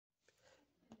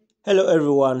Hello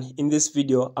everyone, in this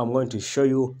video I'm going to show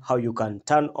you how you can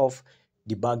turn off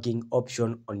debugging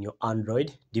option on your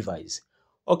Android device.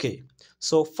 Okay,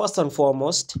 so first and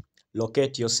foremost,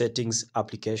 locate your settings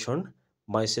application.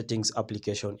 My settings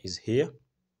application is here.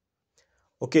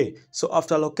 Okay, so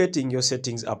after locating your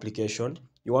settings application,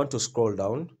 you want to scroll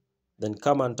down, then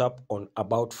come and tap on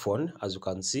about phone. As you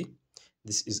can see,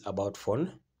 this is about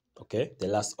phone. Okay, the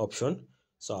last option,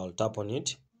 so I'll tap on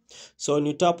it. So when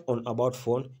you tap on about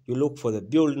phone, you look for the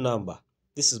build number.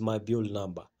 This is my build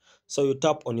number. So you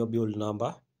tap on your build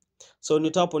number. So when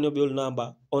you tap on your build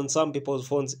number, on some people's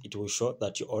phones, it will show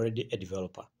that you're already a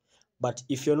developer. But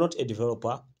if you're not a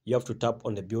developer, you have to tap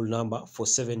on the build number for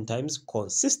 7 times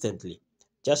consistently.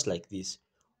 Just like this.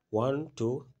 1,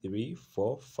 2, 3,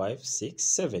 4, 5, 6,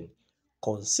 7.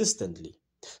 Consistently.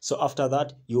 So after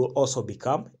that, you will also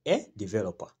become a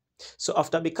developer. So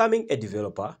after becoming a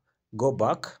developer, go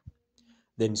back,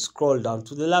 then scroll down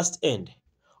to the last end.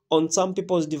 On some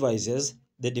people's devices,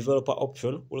 the developer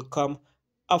option will come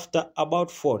after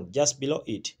about phone, just below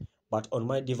it. But on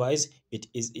my device, it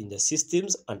is in the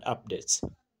systems and updates,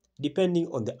 depending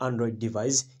on the Android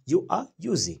device you are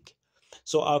using.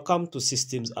 So I'll come to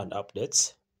systems and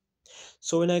updates.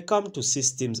 So when I come to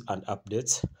systems and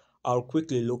updates, I'll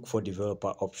quickly look for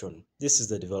developer option. This is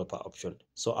the developer option.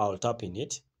 So I'll tap in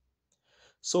it.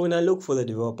 So when I look for the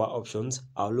developer options,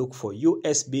 I'll look for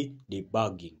USB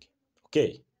debugging.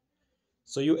 Okay.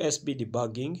 So USB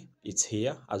debugging, it's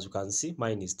here. As you can see,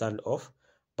 mine is turned off,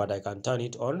 but I can turn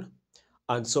it on.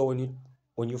 And so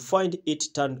when you find it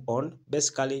turned on,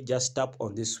 basically just tap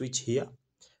on this switch here.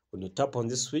 When you tap on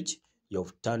this switch,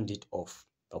 you've turned it off.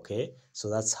 Okay, so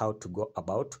that's how to go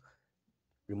about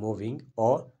removing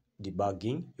or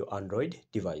debugging your Android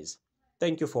device.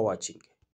 Thank you for watching.